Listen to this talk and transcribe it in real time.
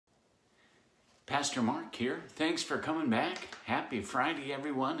Pastor Mark here. Thanks for coming back. Happy Friday,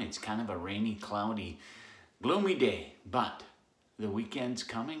 everyone. It's kind of a rainy, cloudy, gloomy day, but the weekend's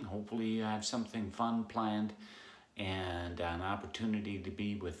coming. Hopefully you have something fun planned and an opportunity to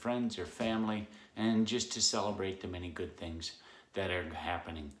be with friends or family and just to celebrate the many good things that are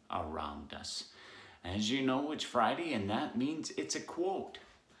happening around us. As you know, it's Friday, and that means it's a quote.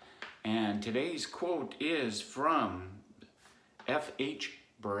 And today's quote is from F.H.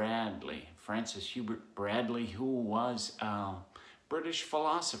 Bradley, Francis Hubert Bradley, who was a British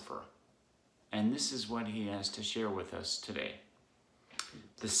philosopher. And this is what he has to share with us today.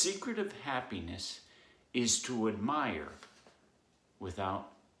 The secret of happiness is to admire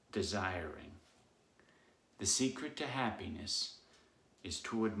without desiring. The secret to happiness is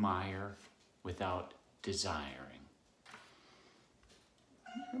to admire without desiring.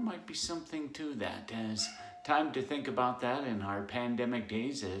 There might be something to that. As time to think about that in our pandemic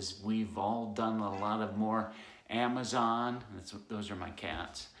days, as we've all done a lot of more Amazon, those are my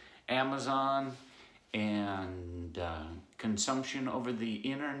cats, Amazon and consumption over the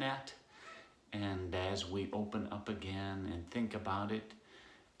internet. And as we open up again and think about it,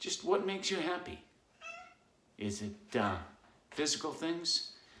 just what makes you happy? Is it physical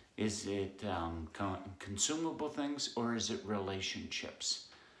things? Is it consumable things? Or is it relationships?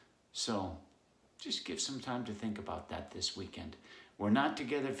 So just give some time to think about that this weekend. We're not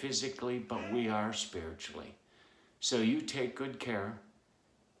together physically, but we are spiritually. So you take good care,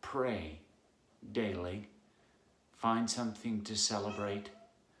 pray daily, find something to celebrate,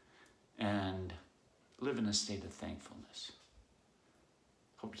 and live in a state of thankfulness.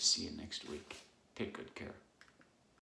 Hope to see you next week. Take good care.